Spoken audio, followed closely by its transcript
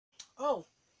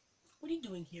What are you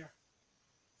doing here?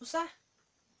 What's that?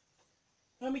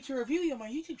 You want me to review you on my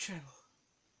YouTube channel?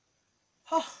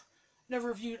 Oh, never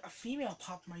reviewed a female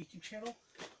pop on my YouTube channel.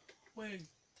 Wait,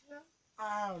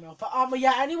 I don't know. But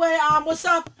yeah, anyway, what's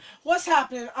up? What's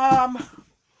happening? I'm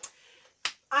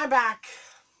back.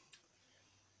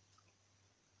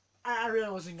 I really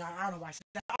wasn't gonna, I don't know why I said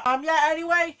that. Yeah,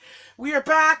 anyway, we are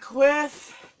back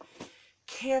with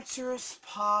Cancerous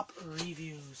Pop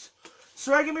Reviews.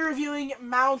 So we're gonna be reviewing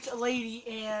Mount Lady,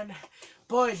 and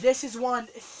boy, this is one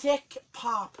thick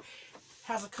pop.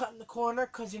 Has a cut in the corner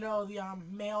because, you know, the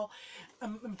male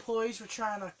employees were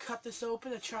trying to cut this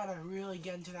open to try to really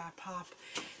get into that pop.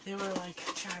 They were like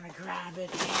trying to grab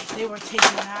it. They were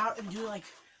taking it out and doing like,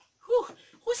 whew,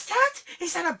 what's that?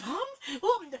 Is that a bum?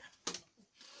 Ooh.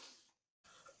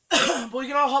 But we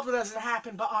can all hope that doesn't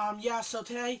happen. But yeah, so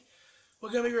today we're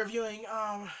gonna be reviewing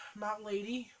Mountain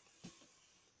Lady.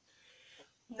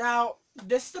 Now,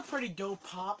 this is a pretty dope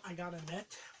pop, I gotta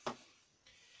admit.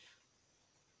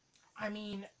 I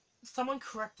mean, someone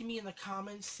corrected me in the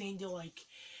comments saying that, like,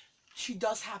 she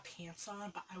does have pants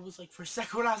on, but I was like, for a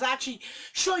second, when I was actually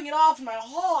showing it off in my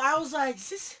haul, I was like, does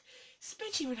this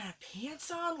bitch even have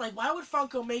pants on? Like, why would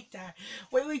Funko make that?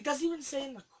 Wait, it doesn't even say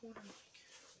in the corner, like...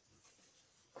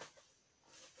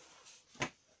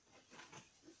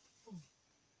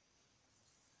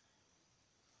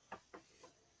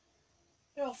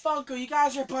 Yo, Funko, you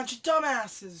guys are a bunch of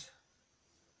dumbasses.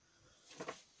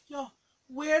 Yo,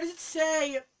 where does it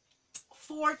say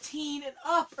 14 and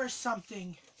up or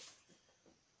something?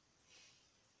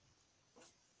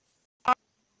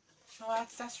 No,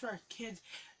 that's for kids.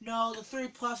 No, the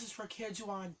 3+ is for kids who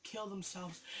want to kill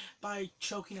themselves by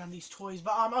choking on these toys.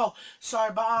 But oh,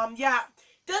 sorry, but yeah,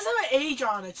 it doesn't have an age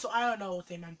on it, so I don't know what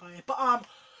they meant by it. But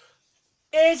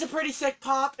it's a pretty sick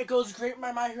pop. It goes great with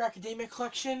my My Hero Academia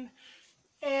collection.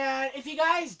 And if you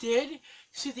guys did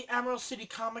see the Emerald City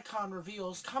Comic Con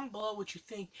reveals, comment below what you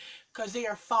think, because they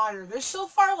are fire. There's so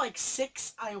far like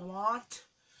 6 I want.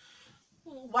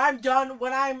 When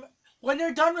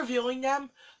they're done revealing them,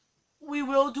 we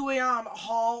will do a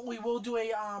haul. We will do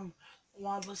a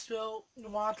want list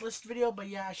video. But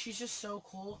yeah, she's just so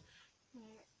cool.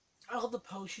 I love the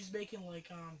pose she's making. Like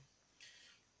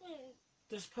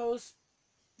this pose,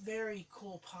 very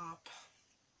cool pop.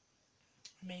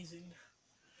 Amazing.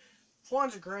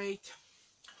 Horns are great.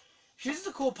 She's just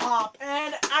a cool pop,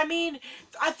 and I mean,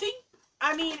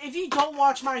 if you don't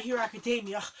watch My Hero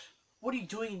Academia, what are you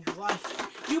doing in your life?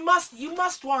 You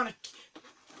must want to.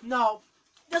 No,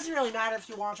 it doesn't really matter if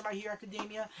you watch My Hero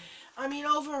Academia. I mean,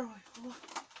 over. What?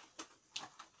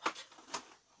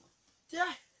 Did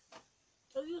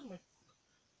I lose my?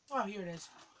 Oh, here it is.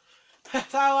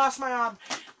 I lost my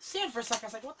stand for a second. I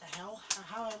was like, what the hell?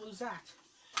 How did I lose that?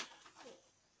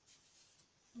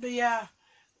 But yeah,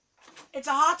 it's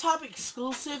a Hot Topic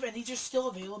exclusive, and these are still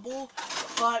available.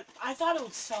 But I thought it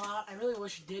would sell out. I really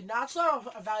wish it did. Now, it's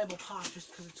not a valuable pop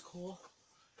just because it's cool.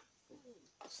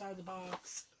 Side of the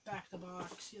box, back of the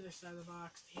box, the other side of the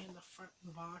box, and the front of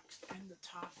the box, and the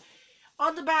top.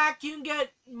 On the back, you can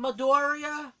get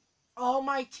Midoriya, All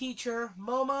Might Teacher,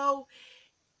 Momo,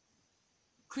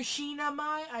 Krishna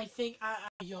Mai. I think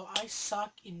I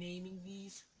suck in naming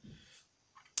these.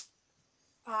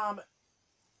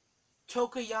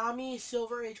 Tokoyami,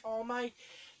 Silver Age All Might,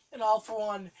 and All For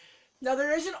One. Now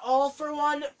there is an All For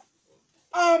One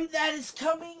that is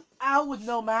coming out with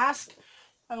no mask.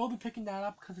 I will be picking that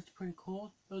up because it's pretty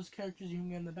cool. Those characters you can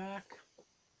get in the back.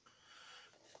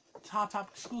 Top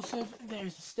exclusive.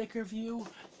 There's the sticker view.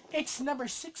 It's number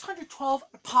 612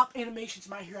 Pop Animations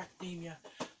My Hero Academia.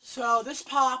 So this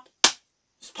pop,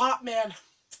 man,